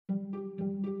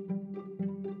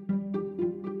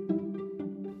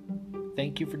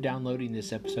Thank you for downloading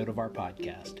this episode of our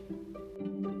podcast.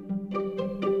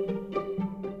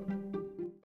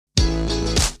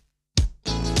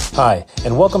 Hi,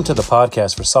 and welcome to the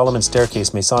podcast for Solomon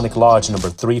Staircase Masonic Lodge number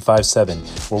 357,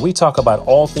 where we talk about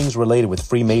all things related with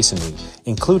Freemasonry,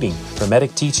 including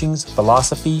Hermetic teachings,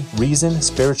 philosophy, reason,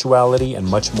 spirituality, and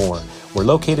much more. We're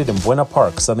located in Buena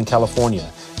Park, Southern California.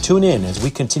 Tune in as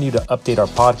we continue to update our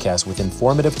podcast with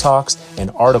informative talks and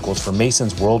articles for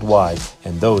Masons worldwide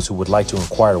and those who would like to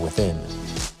inquire within.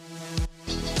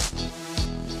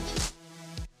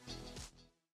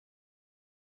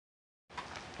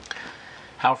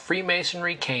 How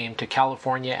Freemasonry Came to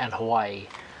California and Hawaii,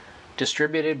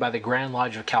 distributed by the Grand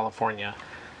Lodge of California,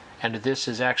 and this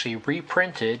is actually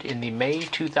reprinted in the May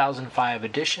 2005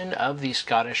 edition of the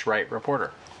Scottish Rite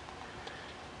Reporter.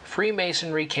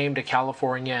 Freemasonry came to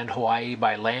California and Hawaii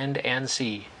by land and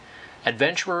sea.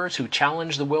 Adventurers who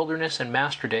challenged the wilderness and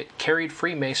mastered it carried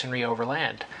Freemasonry over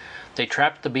land. They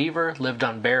trapped the beaver, lived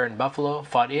on bear and buffalo,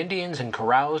 fought Indians, and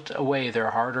caroused away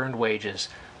their hard-earned wages.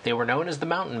 They were known as the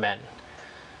Mountain Men.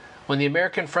 When the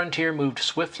American frontier moved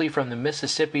swiftly from the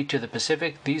Mississippi to the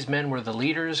Pacific, these men were the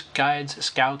leaders, guides,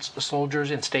 scouts,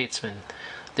 soldiers, and statesmen.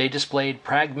 They displayed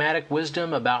pragmatic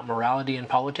wisdom about morality and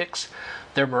politics.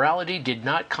 Their morality did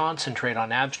not concentrate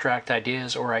on abstract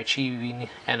ideas or achieving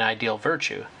an ideal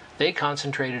virtue. They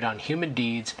concentrated on human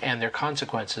deeds and their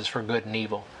consequences for good and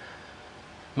evil.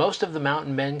 Most of the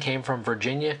Mountain Men came from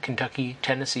Virginia, Kentucky,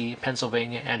 Tennessee,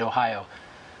 Pennsylvania, and Ohio.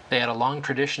 They had a long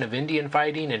tradition of Indian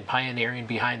fighting and pioneering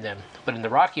behind them, but in the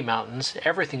Rocky Mountains,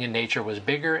 everything in nature was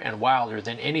bigger and wilder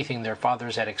than anything their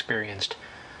fathers had experienced.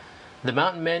 The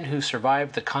mountain men who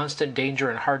survived the constant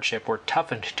danger and hardship were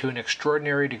toughened to an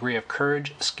extraordinary degree of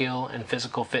courage, skill, and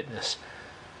physical fitness.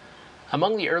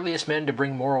 Among the earliest men to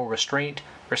bring moral restraint,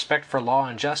 respect for law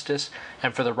and justice,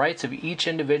 and for the rights of each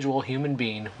individual human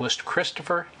being was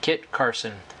Christopher Kit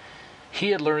Carson. He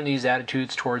had learned these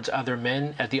attitudes towards other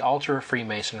men at the altar of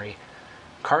Freemasonry.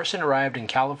 Carson arrived in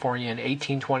California in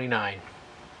 1829.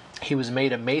 He was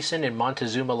made a Mason in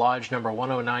Montezuma Lodge No.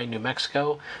 109, New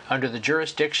Mexico, under the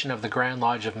jurisdiction of the Grand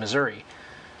Lodge of Missouri.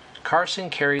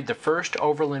 Carson carried the first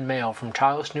overland mail from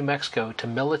Taos, New Mexico to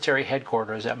military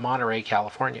headquarters at Monterey,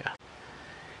 California.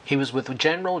 He was with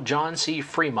General John C.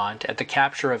 Fremont at the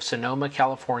capture of Sonoma,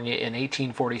 California in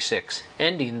 1846,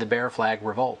 ending the Bear Flag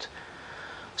Revolt.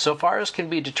 So far as can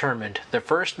be determined, the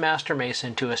first Master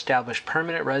Mason to establish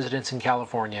permanent residence in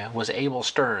California was Abel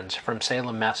Stearns from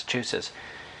Salem, Massachusetts.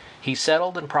 He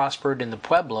settled and prospered in the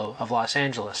Pueblo of Los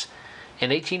Angeles.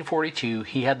 In 1842,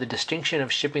 he had the distinction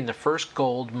of shipping the first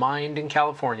gold mined in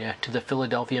California to the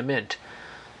Philadelphia Mint.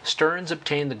 Stearns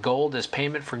obtained the gold as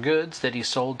payment for goods that he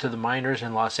sold to the miners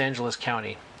in Los Angeles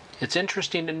County. It's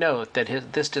interesting to note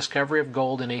that this discovery of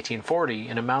gold in 1840,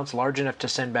 in amounts large enough to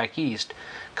send back east,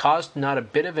 caused not a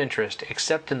bit of interest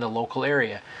except in the local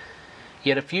area.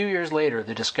 Yet a few years later,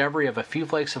 the discovery of a few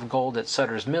flakes of gold at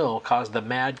Sutter's Mill caused the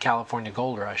mad California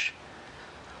gold rush.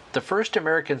 The first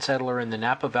American settler in the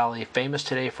Napa Valley, famous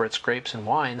today for its grapes and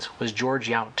wines, was George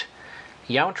Yount.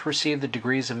 Yount received the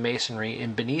degrees of Masonry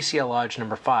in Benicia Lodge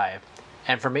No. 5,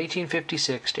 and from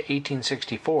 1856 to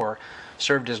 1864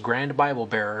 served as Grand Bible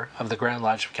Bearer of the Grand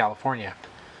Lodge of California.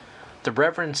 The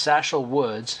Reverend Satchel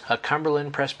Woods, a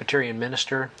Cumberland Presbyterian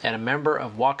minister and a member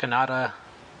of Wakanata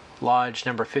Lodge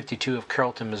No. 52 of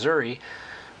Carrollton, Missouri,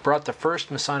 brought the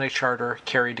first Masonic charter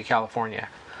carried to California.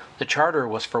 The charter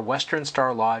was for Western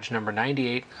Star Lodge No.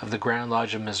 98 of the Grand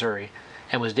Lodge of Missouri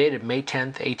and was dated May 10,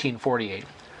 1848.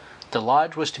 The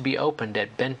lodge was to be opened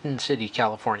at Benton City,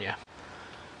 California.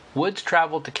 Woods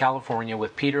traveled to California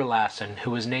with Peter Lassen,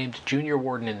 who was named junior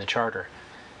warden in the charter.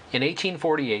 In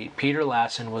 1848, Peter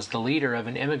Lassen was the leader of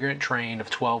an immigrant train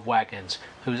of 12 wagons,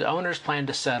 whose owners planned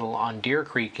to settle on Deer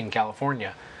Creek in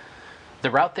California. The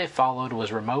route they followed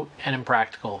was remote and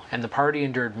impractical, and the party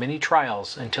endured many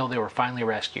trials until they were finally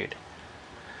rescued.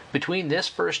 Between this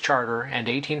first charter and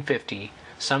 1850,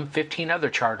 some 15 other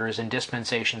charters and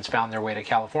dispensations found their way to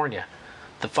California.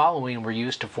 The following were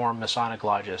used to form Masonic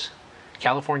lodges: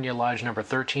 California Lodge No.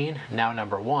 13, now No.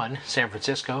 1, San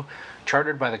Francisco,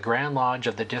 chartered by the Grand Lodge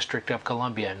of the District of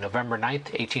Columbia, November 9,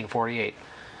 1848.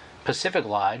 Pacific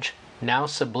Lodge, now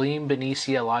Sublime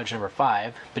Benicia Lodge No.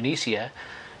 5, Benicia,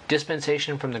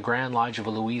 dispensation from the Grand Lodge of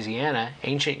Louisiana,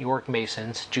 Ancient York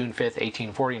Masons, June 5,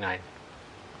 1849.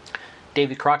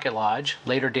 Davy Crockett Lodge,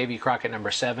 later Davy Crockett No.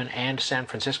 7 and San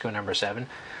Francisco No. 7,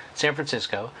 San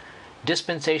Francisco,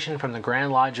 dispensation from the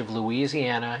Grand Lodge of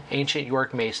Louisiana, Ancient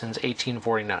York Masons,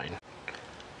 1849.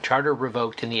 Charter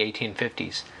revoked in the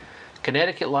 1850s.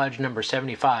 Connecticut Lodge number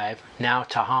 75, now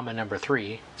Tehama number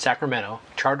 3, Sacramento,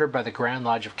 chartered by the Grand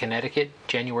Lodge of Connecticut,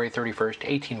 January 31st,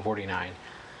 1849.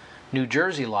 New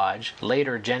Jersey Lodge,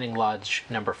 later Jennings Lodge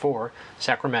number 4,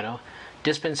 Sacramento,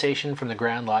 dispensation from the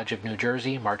Grand Lodge of New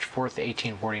Jersey, March 4th,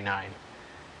 1849.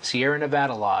 Sierra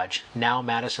Nevada Lodge, now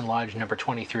Madison Lodge number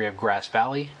 23 of Grass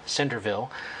Valley,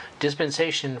 Centerville,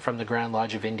 dispensation from the Grand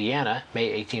Lodge of Indiana, May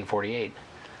 1848.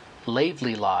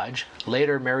 Laveley Lodge,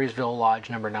 later Marysville Lodge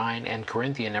number 9 and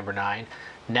Corinthian number 9,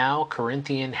 now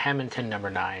Corinthian Hamilton number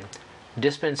 9,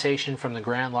 dispensation from the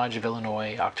Grand Lodge of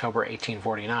Illinois, October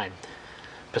 1849.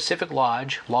 Pacific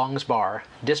Lodge, Longs Bar,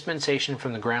 dispensation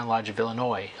from the Grand Lodge of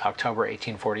Illinois, October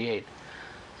 1848.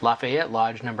 Lafayette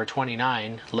Lodge number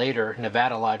 29, later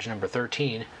Nevada Lodge number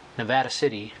 13, Nevada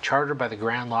City, chartered by the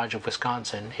Grand Lodge of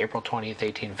Wisconsin, April 20th,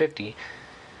 1850.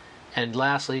 And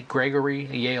lastly, Gregory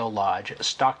Yale Lodge,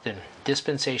 Stockton,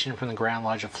 dispensation from the Grand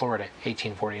Lodge of Florida,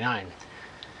 1849.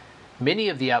 Many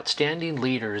of the outstanding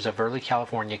leaders of early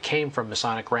California came from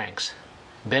Masonic ranks.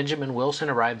 Benjamin Wilson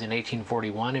arrived in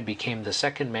 1841 and became the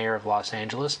second mayor of Los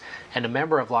Angeles and a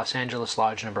member of Los Angeles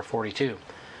Lodge number 42.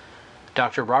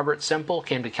 Dr. Robert Semple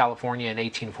came to California in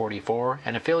 1844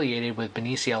 and affiliated with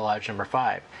Benicia Lodge number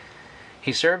 5.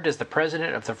 He served as the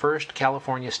president of the first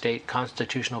California State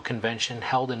Constitutional Convention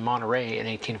held in Monterey in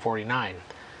 1849.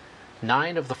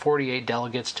 9 of the 48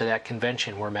 delegates to that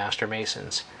convention were Master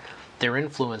Masons. Their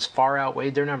influence far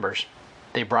outweighed their numbers.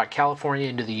 They brought California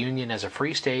into the Union as a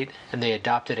free state, and they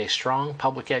adopted a strong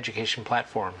public education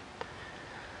platform.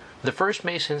 The first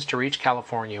Masons to reach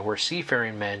California were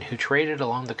seafaring men who traded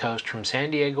along the coast from San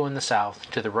Diego in the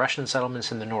south to the Russian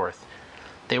settlements in the north.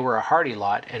 They were a hardy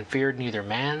lot and feared neither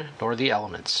man nor the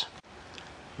elements.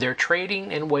 Their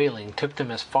trading and whaling took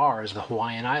them as far as the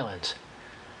Hawaiian Islands.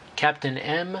 Captain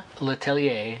M.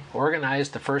 Letellier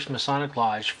organized the first Masonic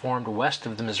lodge formed west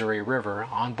of the Missouri River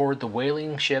on board the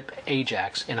whaling ship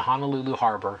Ajax in Honolulu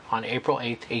Harbor on April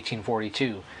 8,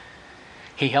 1842.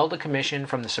 He held a commission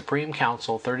from the Supreme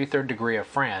Council 33rd degree of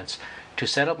France to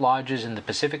set up lodges in the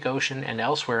Pacific Ocean and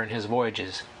elsewhere in his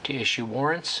voyages, to issue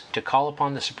warrants, to call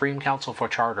upon the Supreme Council for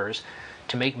charters,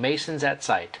 to make Masons at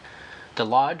sight. The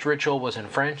lodge ritual was in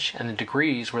French, and the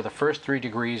degrees were the first 3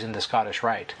 degrees in the Scottish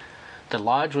Rite. The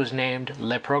lodge was named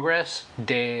Le Progrès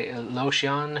de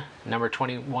l'Océan, number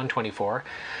 2124.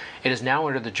 It is now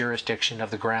under the jurisdiction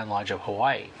of the Grand Lodge of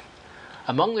Hawaii.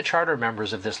 Among the charter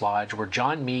members of this lodge were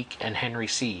John Meek and Henry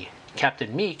C.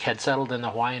 Captain Meek had settled in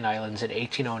the Hawaiian Islands in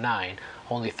 1809,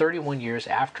 only 31 years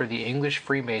after the English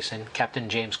Freemason Captain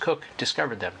James Cook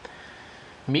discovered them.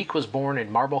 Meek was born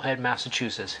in Marblehead,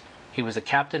 Massachusetts. He was the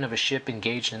captain of a ship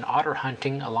engaged in otter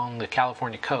hunting along the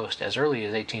California coast as early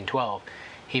as 1812.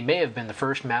 He may have been the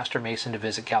first Master Mason to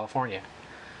visit California.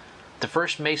 The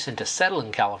first Mason to settle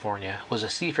in California was a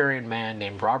seafaring man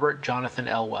named Robert Jonathan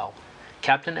Elwell.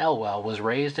 Captain Elwell was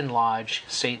raised in Lodge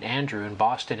St. Andrew in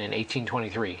Boston in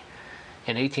 1823.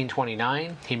 In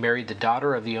 1829, he married the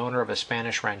daughter of the owner of a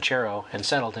Spanish ranchero and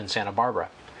settled in Santa Barbara.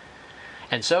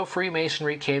 And so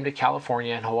Freemasonry came to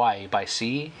California and Hawaii by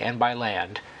sea and by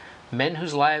land, men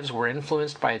whose lives were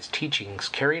influenced by its teachings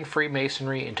carrying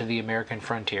Freemasonry into the American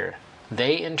frontier.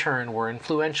 They, in turn, were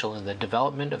influential in the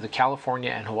development of the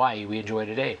California and Hawaii we enjoy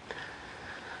today.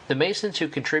 The Masons who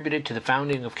contributed to the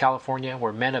founding of California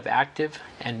were men of active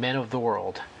and men of the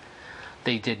world.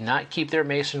 They did not keep their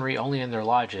Masonry only in their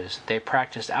lodges. They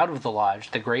practiced out of the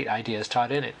lodge the great ideas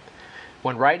taught in it.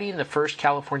 When writing the first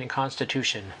California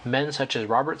Constitution, men such as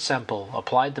Robert Semple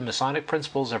applied the Masonic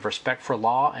principles of respect for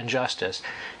law and justice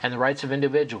and the rights of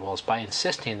individuals by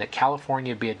insisting that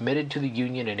California be admitted to the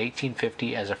Union in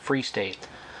 1850 as a free state,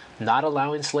 not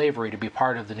allowing slavery to be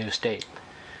part of the new state.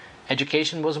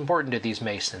 Education was important to these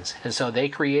Masons, and so they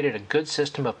created a good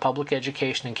system of public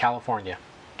education in California.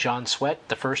 John Swett,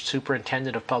 the first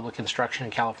superintendent of public instruction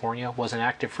in California, was an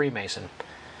active Freemason.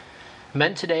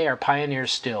 Men today are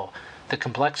pioneers still. The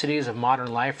complexities of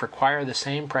modern life require the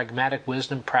same pragmatic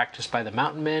wisdom practiced by the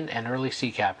mountain men and early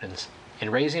sea captains. In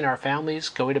raising our families,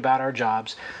 going about our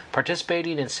jobs,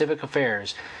 participating in civic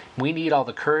affairs, we need all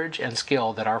the courage and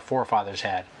skill that our forefathers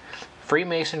had.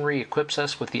 Freemasonry equips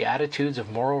us with the attitudes of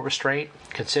moral restraint,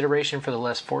 consideration for the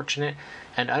less fortunate,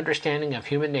 and understanding of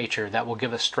human nature that will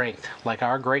give us strength, like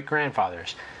our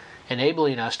great-grandfathers,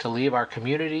 enabling us to leave our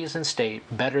communities and state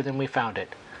better than we found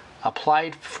it.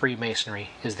 Applied Freemasonry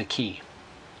is the key.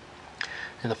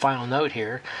 And the final note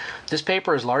here, this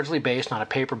paper is largely based on a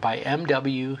paper by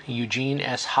M.W. Eugene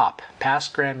S. Hopp,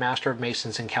 past Grand Master of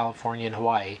Masons in California and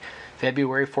Hawaii,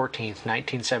 February 14,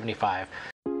 1975.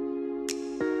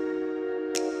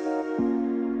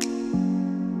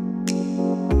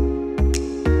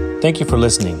 Thank you for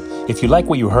listening. If you like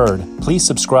what you heard, please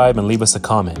subscribe and leave us a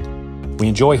comment. We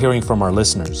enjoy hearing from our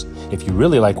listeners. If you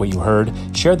really like what you heard,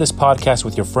 share this podcast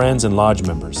with your friends and lodge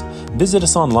members. Visit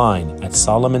us online at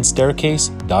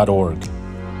solomonstaircase.org.